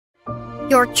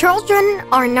Your children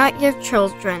are not your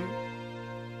children.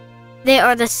 They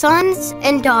are the sons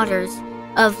and daughters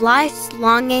of life's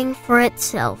longing for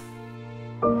itself.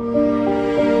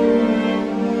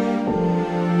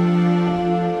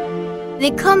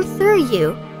 They come through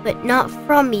you, but not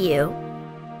from you.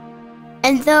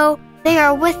 And though they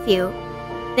are with you,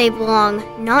 they belong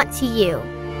not to you.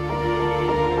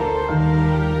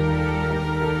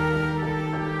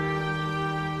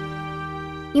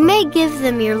 You may give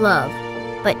them your love,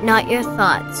 but not your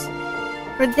thoughts,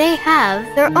 for they have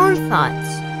their own thoughts.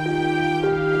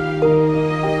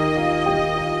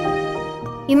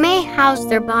 You may house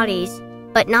their bodies,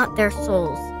 but not their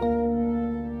souls.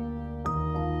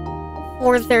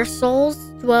 For their souls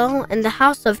dwell in the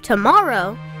house of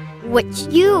tomorrow, which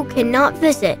you cannot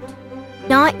visit,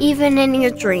 not even in your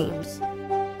dreams.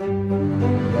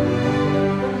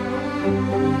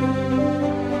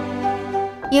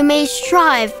 You may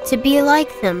strive to be like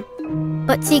them,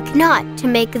 but seek not to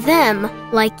make them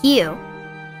like you.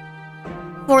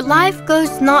 For life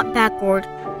goes not backward,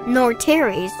 nor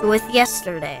tarries with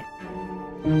yesterday.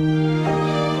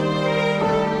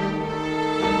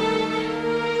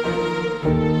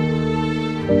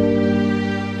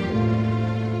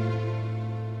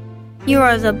 You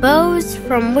are the bows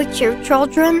from which your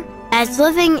children, as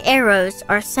living arrows,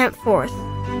 are sent forth.